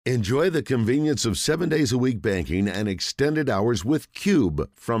Enjoy the convenience of 7 days a week banking and extended hours with Cube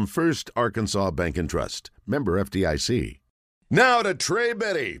from First Arkansas Bank and Trust. Member FDIC. Now to Trey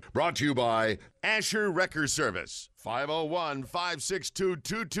Biddy, brought to you by Asher Wrecker Service,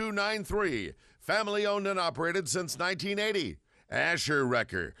 501-562-2293. Family owned and operated since 1980. Asher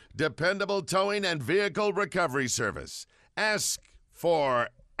Wrecker, dependable towing and vehicle recovery service. Ask for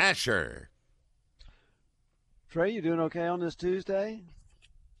Asher. Trey, you doing okay on this Tuesday?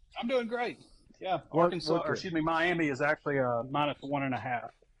 I'm doing great. Yeah, Miami is actually -1.5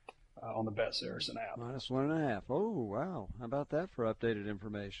 on the Bet Saracen app. -1.5. Oh, wow. How about that for updated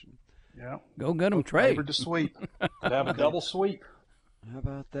information? Yeah. Go get them, Trey. Favored to sweep. Could have a double sweep. How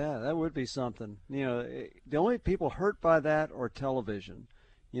about that? That would be something. You know, the only people hurt by that are television,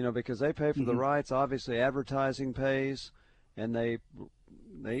 you know, because they pay for the rights. Obviously, advertising pays, and they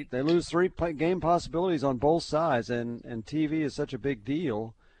lose game possibilities on both sides, and TV is such a big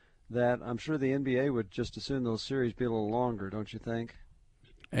deal that I'm sure the NBA would just assume those series be a little longer, don't you think?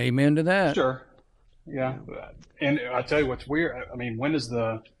 Amen to that. Sure. Yeah. And I tell you what's weird. I mean, when did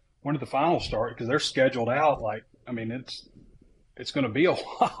the finals start? Because they're scheduled out it's going to be a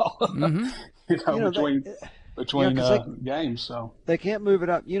while, between games. So they can't move it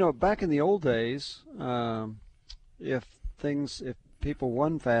up. You know, back in the old days, if people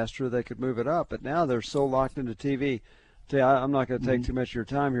won faster, they could move it up. But now they're so locked into TV. I'm not going to take too much of your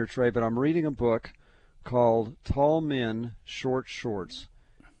time here, Trey, but I'm reading a book called Tall Men, Short Shorts.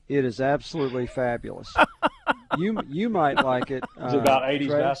 It is absolutely fabulous. You might like it. Is it about 80s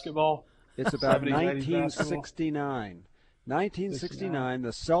Trey? Basketball? It's about 70s, 1969. 1969, the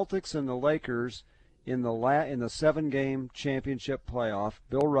Celtics and the Lakers in the 7-game championship playoff.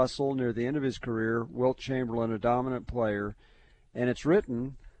 Bill Russell near the end of his career, Wilt Chamberlain a dominant player, and it's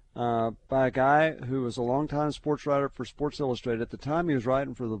written by a guy who was a longtime sports writer for Sports Illustrated. At the time he was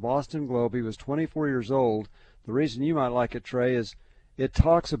writing for the Boston Globe. He was 24 years old. The reason you might like it, Trey, is it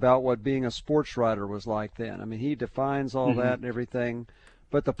talks about what being a sports writer was like then. I mean, he defines all that and everything.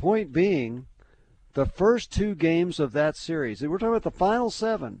 But the point being, the first 2 games of that series, we're talking about the final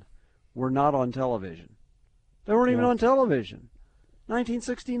 7, were not on television. They weren't even on television.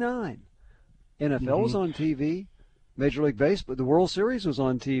 1969. NFL was on TV. Major League Baseball, the World Series was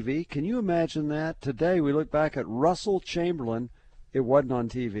on TV. Can you imagine that? Today we look back at Russell Chamberlain. It wasn't on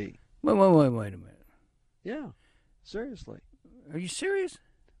TV. Wait a minute. Yeah, seriously. Are you serious?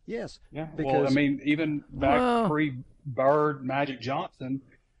 Yes. Yeah. Because, well, I mean, even back pre-Bird, Magic Johnson,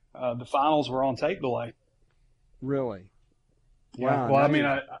 the finals were on tape delay. Really? Yeah. Wow. Well, I mean,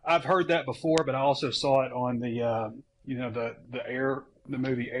 I've heard that before, but I also saw it on the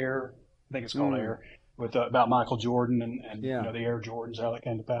movie Air. I think it's called Air. With about Michael Jordan and the Air Jordans, how that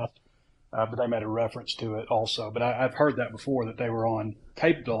came to pass. But they made a reference to it also. But I've heard that before, that they were on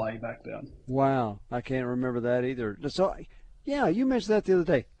tape delay back then. Wow. I can't remember that either. So, yeah, you mentioned that the other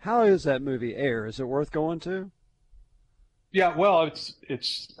day. How is that movie Air? Is it worth going to? Yeah, well,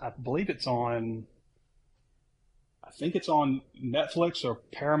 it's I believe it's on, I think it's on Netflix or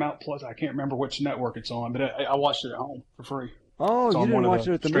Paramount Plus. I can't remember which network it's on, but I watched it at home for free. Oh, you didn't watch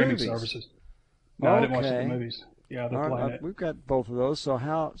it at the movies? Services. No, I didn't watch it at the movies. Yeah, they're playing it. We've got both of those. So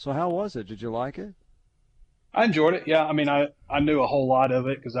how was it? Did you like it? I enjoyed it. Yeah, I mean, I knew a whole lot of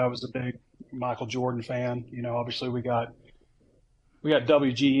it because I was a big Michael Jordan fan. You know, obviously we got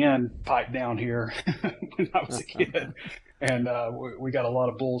WGN piped down here when I was a kid, and we got a lot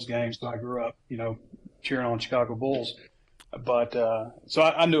of Bulls games. So I grew up, cheering on Chicago Bulls. But so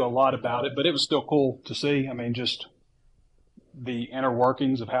I knew a lot about it, but it was still cool to see. I mean, just the inner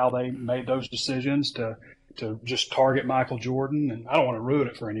workings of how they made those decisions to just target Michael Jordan. And I don't want to ruin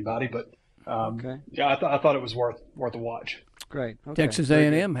it for anybody, but yeah, I thought it was worth a watch. Great. Okay. Texas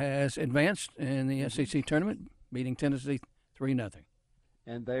A&M has advanced in the SEC tournament, beating Tennessee 3-0.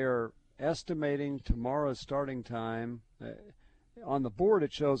 And they are estimating tomorrow's starting time. On the board,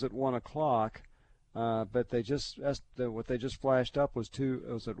 it shows at 1 o'clock. But what they just flashed up was at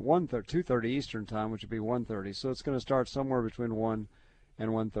 2:30 Eastern time, which would be 1:30. So it's going to start somewhere between 1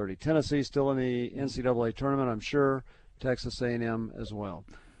 and 1:30. Tennessee's still in the NCAA tournament, I'm sure. Texas A&M as well.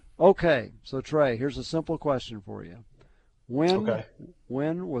 Okay, so Trey, here's a simple question for you.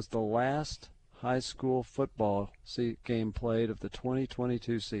 When was the last high school football game played of the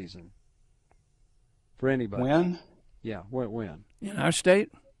 2022 season? For anybody. When? Yeah, when? In our state?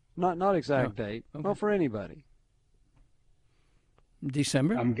 Not exact date. Okay. Well, for anybody.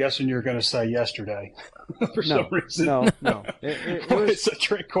 December? I'm guessing you're going to say yesterday for some reason. No. It's a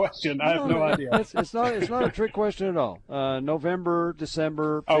trick question. I have no idea. It's not a trick question at all. November,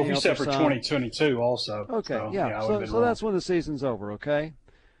 December. Oh, you said for 2022 also. Okay, so, yeah. So that's when the season's over, okay?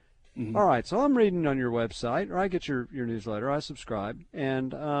 Mm-hmm. All right, so I'm reading on your website, or I get your newsletter. I subscribe,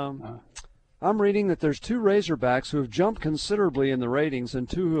 and I'm reading that there's 2 Razorbacks who have jumped considerably in the ratings and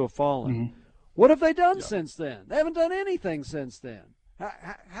 2 who have fallen. Mm-hmm. What have they done since then? They haven't done anything since then.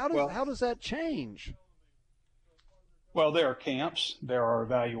 How does that change? Well, there are camps, there are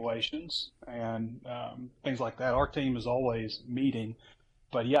evaluations, and things like that. Our team is always meeting.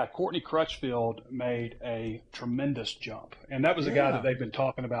 But, yeah, Courtney Crutchfield made a tremendous jump. And that was a guy that they've been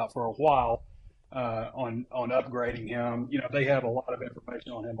talking about for a while on upgrading him. You know, they have a lot of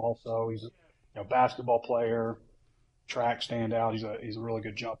information on him also. He's a basketball player, track standout. He's a really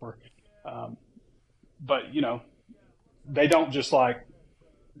good jumper. But, you know, they don't just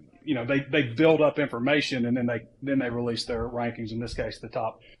they build up information and then they release their rankings, in this case the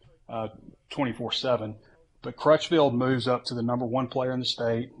top 24/7. But Crutchfield moves up to the number 1 player in the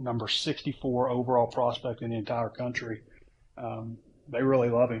state, number 64 overall prospect in the entire country. They really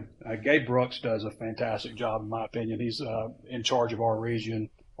love him. Gabe Brooks does a fantastic job, in my opinion. He's in charge of our region,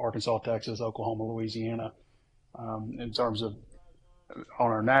 Arkansas, Texas, Oklahoma, Louisiana, in terms of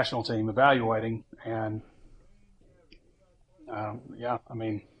on our national team evaluating. And,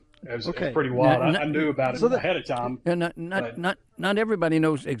 it was pretty wild. I knew about it ahead of time. Not everybody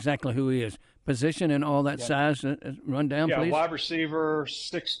knows exactly who he is. Position and all that size. Run down, please. Yeah, wide receiver,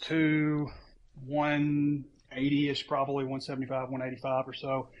 6'2", 180-ish, probably 175, 185 or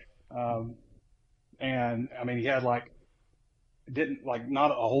so. And I mean, he had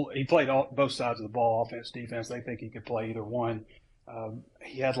he played both sides of the ball, offense, defense. They think he could play either one.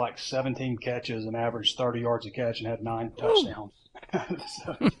 He had 17 catches and averaged 30 yards a catch and had 9 touchdowns.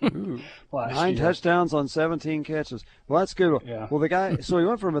 9 touchdowns on 17 catches. Well, that's good. Yeah. Well, the guy, so he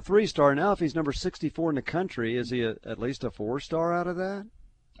went from a 3-star. Now, if he's number 64 in the country, is he at least a 4-star out of that?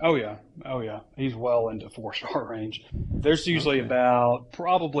 Oh yeah. He's well into 4-star range. There's usually about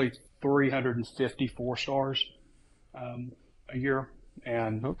probably 350 4-stars a year,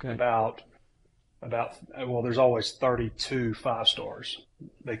 and about there's always 32 5-stars.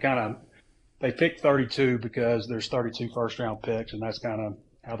 They pick 32 because there's 32 first-round picks, and that's kind of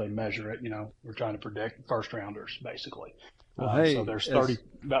how they measure it. You know, we're trying to predict first-rounders, basically. So there's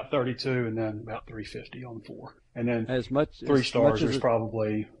about 32, and then about 350 on 4. And then 3 stars, there's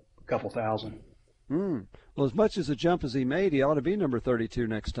probably a couple thousand. Well, as much as a jump as he made, he ought to be number 32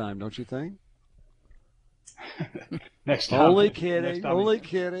 next time, don't you think? Next time. Only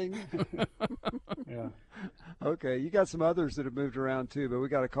kidding. Yeah. Okay, you got some others that have moved around too, but we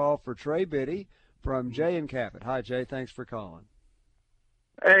got a call for Trey Biddy from Jay in Cabot. Hi, Jay. Thanks for calling.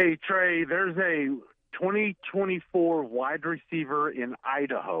 Hey, Trey. There's a 2024 wide receiver in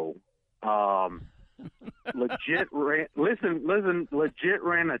Idaho. Legit ran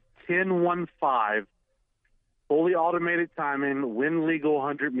a 10.15, fully automated timing, win legal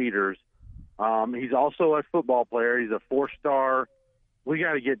 100 meters. He's also a football player. He's a 4-star. We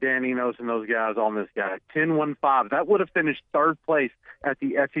got to get Dan Enos and those guys on this guy. 10.15. That would have finished 3rd place at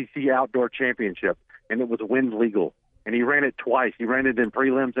the SEC Outdoor Championship, and it was wind legal. And he ran it twice. He ran it in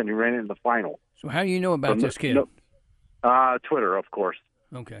prelims, and he ran it in the final. So how do you know about this kid? Twitter, of course.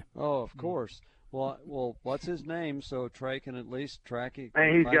 Okay. Oh, of course. Well, what's his name so Trey can at least track it?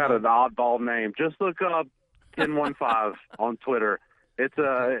 And he's got an oddball name. Just look up 10.15 on Twitter.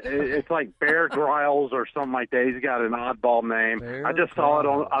 It's like Bear Griles or something like that. He's got an oddball name. I just saw it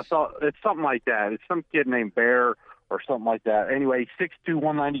on. I saw it's something like that. It's some kid named Bear or something like that. Anyway, 6'2",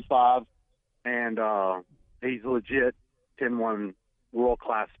 195, and he's legit 10.1 world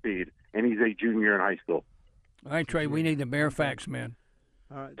class speed, and he's a junior in high school. All right, Trey. We need the Bear facts, man.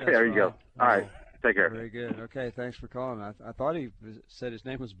 All right. There you go. All right. Take care. Very good. Okay, thanks for calling. I thought he said his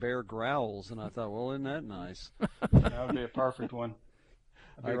name was Bear Growls, and I thought, well, isn't that nice? That would be a perfect one.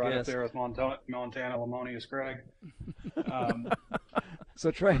 I'd be right guess. up there with Montana Lamonius Craig. So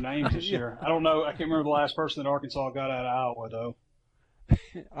Trey, for names this year. I don't know. I can't remember the last person that Arkansas got out of Iowa, though.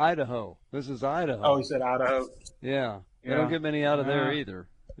 Idaho. This is Idaho. Oh, he said Idaho. Yeah. They don't get many out of there either.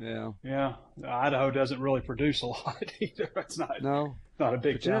 Yeah. Yeah. Idaho doesn't really produce a lot either. It's not a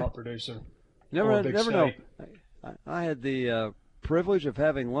big talent producer. Never know. I had the privilege of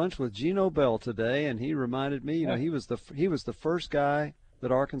having lunch with Geno Bell today, and he reminded me, he was the first guy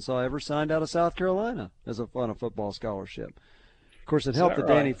that Arkansas ever signed out of South Carolina on a football scholarship. Of course, it helped that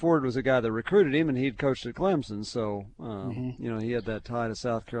Danny Ford was the guy that recruited him, and he'd coached at Clemson, so he had that tie to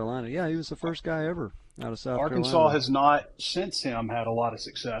South Carolina. Yeah, he was the first guy ever out of South Carolina. Arkansas has not, since him, had a lot of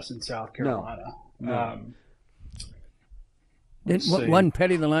success in South Carolina. No. Wasn't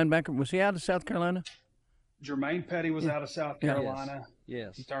Petty the linebacker? Was he out of South Carolina? Jermaine Petty was out of South Carolina.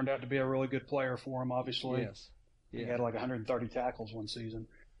 Yes. He turned out to be a really good player for him, obviously. Yes. He had like 130 tackles one season.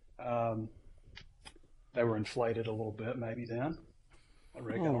 They were inflated a little bit maybe then.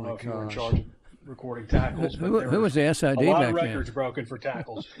 Rick, I Oh, don't my know if you were in gosh. charge of recording tackles. But Who was the SID a lot back of then? records broken for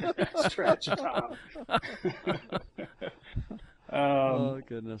tackles stretch of time. Oh,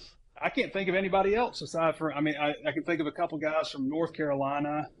 goodness. I can't think of anybody else aside from, I can think of a couple guys from North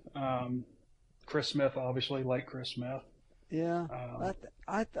Carolina. Chris Smith, obviously, late Chris Smith. Yeah,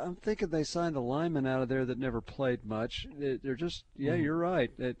 I'm thinking they signed a lineman out of there that never played much. They're just, you're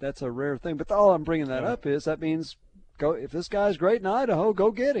right. That's a rare thing. But all I'm bringing that up is that means if this guy's great in Idaho, go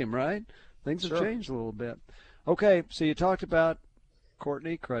get him, right? Things have changed a little bit. Okay, so you talked about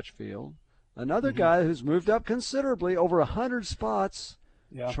Courtney Crutchfield, another guy who's moved up considerably, over 100 spots.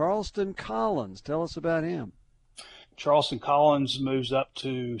 Yeah. Charleston Collins. Tell us about him. Charleston Collins moves up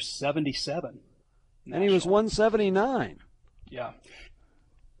to 77. And he was 179. Yeah.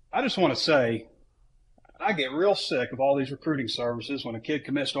 I just want to say, I get real sick of all these recruiting services. When a kid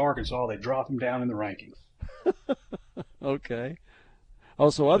commits to Arkansas, they drop him down in the rankings. Okay.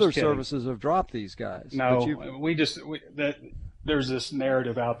 Also, other kidding. services have dropped these guys. No, there's this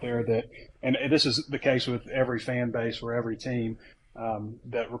narrative out there that, and this is the case with every fan base or every team,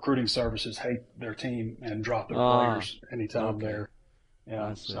 that recruiting services hate their team and drop their players anytime they're.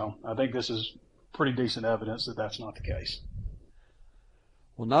 Yeah, so I think this is pretty decent evidence that that's not the case.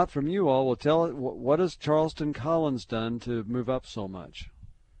 Well, not from you all. Well, tell it. What has Charleston Collins done to move up so much?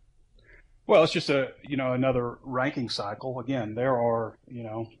 Well, it's just another ranking cycle. Again, there are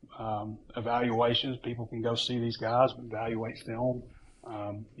evaluations. People can go see these guys, evaluate film,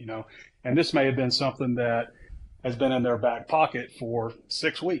 and this may have been something that has been in their back pocket for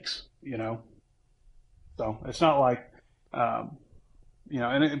 6 weeks. So it's not like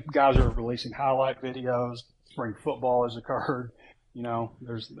and guys are releasing highlight videos. Spring football has occurred.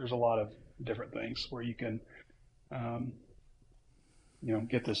 There's a lot of different things where you can,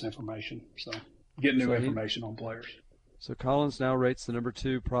 get this information. So get new information on players. So Collins now rates the number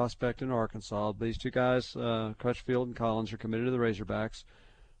 2 prospect in Arkansas. These two guys, Crutchfield and Collins, are committed to the Razorbacks.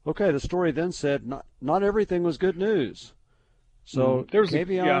 Okay, the story then said not everything was good news. So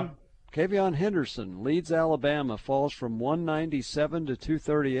Kavion Henderson leads Alabama, falls from 197 to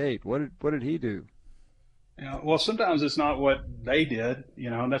 238. What did he do? Well, sometimes it's not what they did,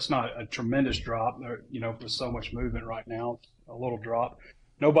 and that's not a tremendous drop. With so much movement right now, it's a little drop.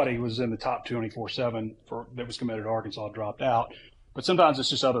 Nobody was in the top 24/7 that was committed to Arkansas dropped out. But sometimes it's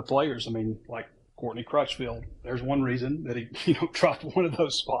just other players. Like Courtney Crutchfield. There's one reason that he dropped one of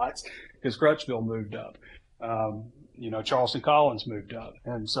those spots because Crutchfield moved up. Charleston Collins moved up.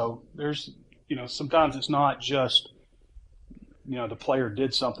 And so there's, sometimes it's not just, the player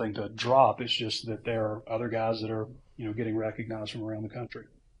did something to drop. It's just that there are other guys that are, getting recognized from around the country.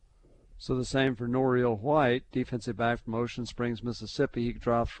 So the same for Noriel White, defensive back from Ocean Springs, Mississippi. He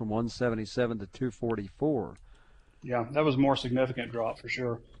drops from 177 to 244. Yeah, that was a more significant drop for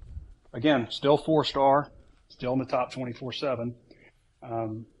sure. Again, still 4-star, still in the top 24/7.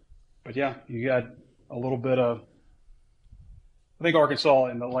 But yeah, you got a little bit of. I think Arkansas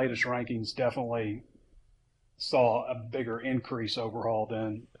in the latest rankings definitely saw a bigger increase overall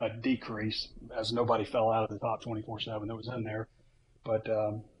than a decrease, as nobody fell out of the top 24/7 that was in there. But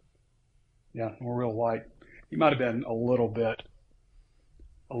Noriel White, he might have been a little bit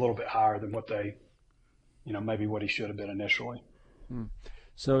higher than what they, maybe what he should have been initially.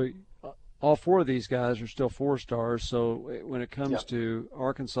 So all 4 of these guys are still 4-stars. So when it comes to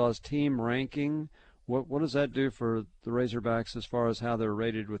Arkansas's team ranking, what does that do for the Razorbacks as far as how they're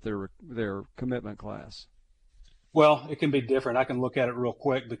rated with their commitment class? Well, it can be different. I can look at it real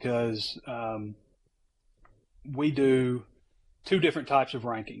quick because we do 2 different types of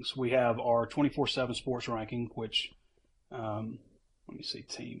rankings. We have our 24/7 sports ranking, which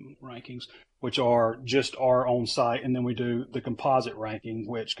team rankings, which are just our own site, and then we do the composite ranking,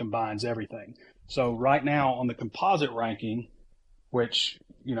 which combines everything. So right now on the composite ranking, which,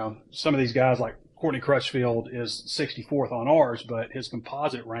 some of these guys like Courtney Crutchfield is 64th on ours, but his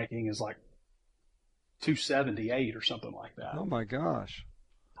composite ranking is like 278 or something like that. Oh, my gosh.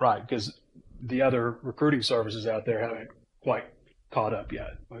 Right, because the other recruiting services out there haven't quite caught up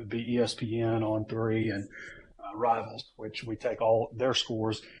yet. It would be ESPN, On3, and Rivals, which we take all their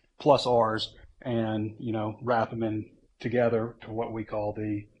scores plus ours and, wrap them in together to what we call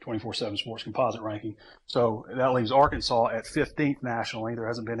the 24/7 sports composite ranking. So that leaves Arkansas at 15th nationally. There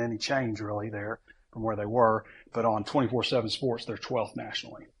hasn't been any change really there from where they were, but on 24/7 sports, they're 12th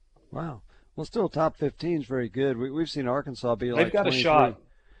nationally. Wow. Well, still top 15 is very good. We've seen Arkansas be like 23. They've got a shot.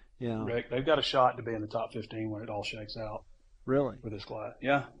 Yeah. Rick, they've got a shot to be in the top 15 when it all shakes out. Really? With this class.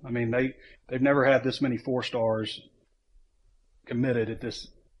 Yeah. They've never had this many 4-stars committed at this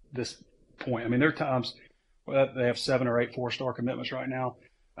this point. I mean, there are times they have 7 or 8 4-star commitments right now.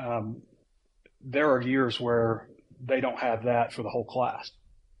 There are years where they don't have that for the whole class.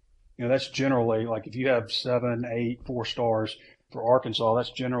 That's generally, like, if you have 7, 8 4-stars for Arkansas,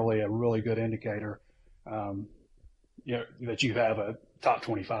 that's generally a really good indicator that you have a top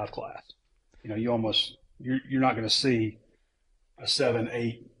 25 class. You're not going to see a 7,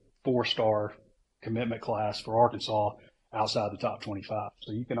 8 4-star commitment class for Arkansas outside the top 25.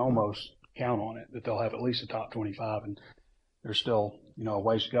 So you can almost count on it that they'll have at least a top 25, and there's still, a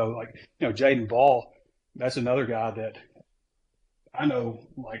ways to go. Like, Jaden Ball, that's another guy that I know,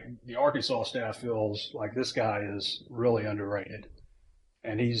 like, the Arkansas staff feels like this guy is really underrated.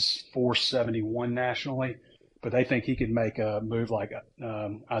 And he's 471 nationally, but they think he could make a move like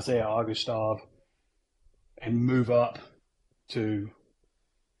Isaiah Augustov and move up to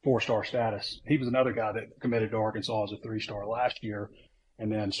 4-star status. He was another guy that committed to Arkansas as a 3-star last year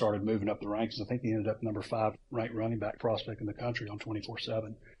and then started moving up the ranks. I think he ended up number 5 ranked running back prospect in the country on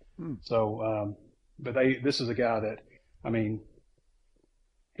 24/7. So, but this is a guy that, I mean,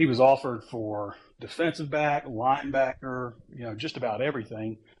 he was offered for defensive back, linebacker, just about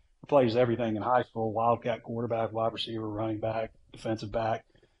everything. He plays everything in high school: wildcat quarterback, wide receiver, running back, defensive back.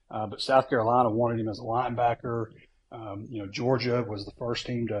 But South Carolina wanted him as a linebacker. Georgia was the first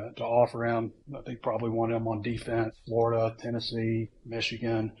team to offer him. I think probably wanted him on defense. Florida, Tennessee,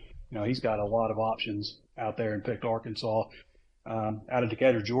 Michigan. He's got a lot of options out there and picked Arkansas. Out of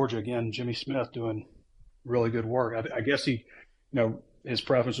Decatur, Georgia, again, Jimmy Smith doing really good work. I guess he, his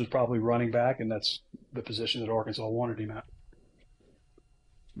preference was probably running back, and that's the position that Arkansas wanted him at.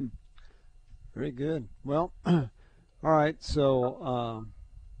 Very good. Well, all right. So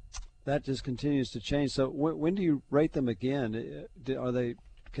that just continues to change. So when do you rate them again?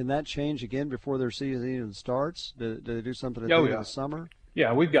 Can that change again before their season even starts? Do they do something at the end of the summer?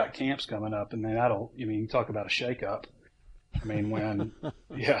 Yeah, we've got camps coming up, and then you talk about a shakeup. I mean,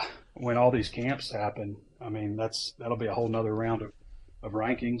 when all these camps happen, I mean, that'll be a whole nother round of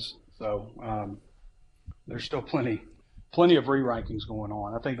rankings. So there's still plenty of re-rankings going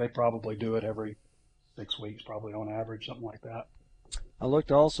on. I think they probably do it every 6 weeks, probably on average, something like that. I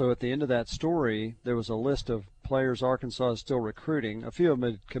looked also at the end of that story. There was a list of players Arkansas is still recruiting. A few of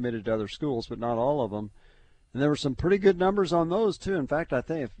them had committed to other schools, but not all of them. And there were some pretty good numbers on those, too. In fact, I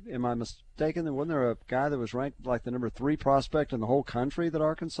think, am I mistaken, wasn't there a guy that was ranked like the number 3 prospect in the whole country that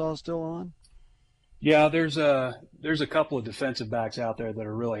Arkansas is still on? Yeah, there's a couple of defensive backs out there that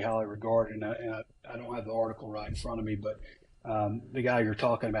are really highly regarded, and I don't have the article right in front of me, but the guy you're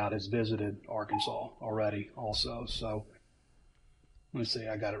talking about has visited Arkansas already also. So let me see,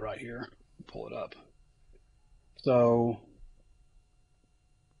 I got it right here. Pull it up. So,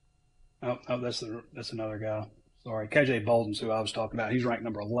 that's another guy. Sorry, KJ Bolden's who I was talking about. He's ranked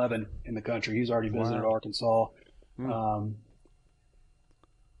number 11 in the country. He's already visited Arkansas.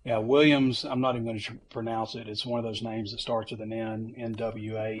 Yeah, Williams, I'm not even going to pronounce it. It's one of those names that starts with an N,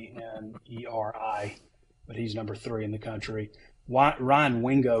 N-W-A-N-E-R-I, but he's number 3 in the country. Ryan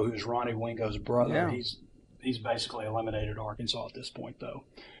Wingo, who's Ronnie Wingo's brother, he's basically eliminated Arkansas at this point, though.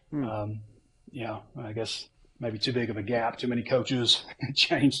 I guess maybe too big of a gap. Too many coaches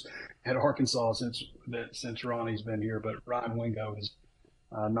changed at Arkansas since Ronnie's been here. But Ryan Wingo is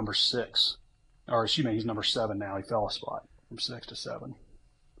number 6. Or, excuse me, he's number 7 now. He fell a spot from 6 to 7.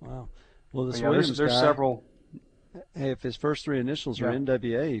 Wow. Well, this Williams there's guy, several. Hey, if his first 3 initials are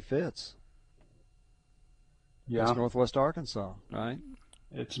NWA, he fits. Yeah. It's Northwest Arkansas, right?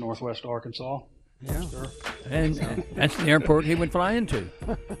 It's Northwest Arkansas. Yeah. Sure. And that's the airport he would fly into.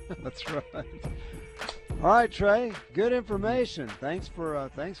 That's right. All right, Trey. Good information. Thanks for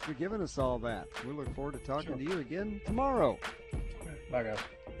giving us all that. We look forward to talking to you again tomorrow. Bye, guys.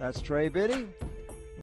 That's Trey Biddy.